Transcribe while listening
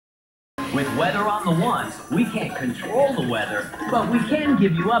With Weather on the One, we can't control the weather, but we can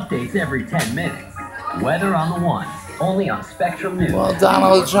give you updates every 10 minutes. Weather on the One, only on Spectrum News. Well,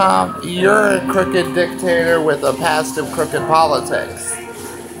 Donald Trump, you're a crooked dictator with a past of crooked politics.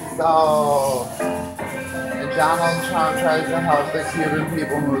 So, Donald Trump tries to help the Cuban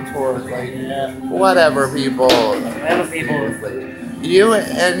people move towards, whatever people. You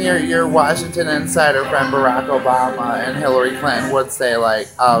and your Washington insider friend Barack Obama and Hillary Clinton would say,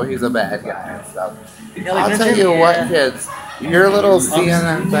 oh, he's a bad guy and stuff. I'll tell you what, kids, your little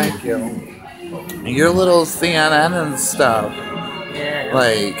CNN, thank you. Your little CNN and stuff.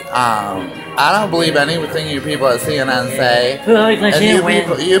 I don't believe anything you people at CNN say. And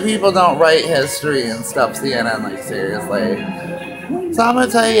you people don't write history and stuff, CNN, seriously. So I'm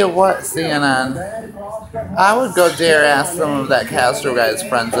gonna tell you what, CNN. I would go dare ask some of that Castro guy's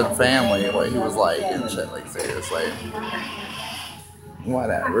friends and family what he was like and shit, seriously.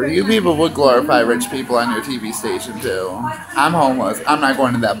 Whatever. You people would glorify rich people on your TV station too. I'm homeless. I'm not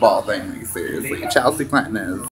going to that ball thing, seriously. Chelsea Clinton is.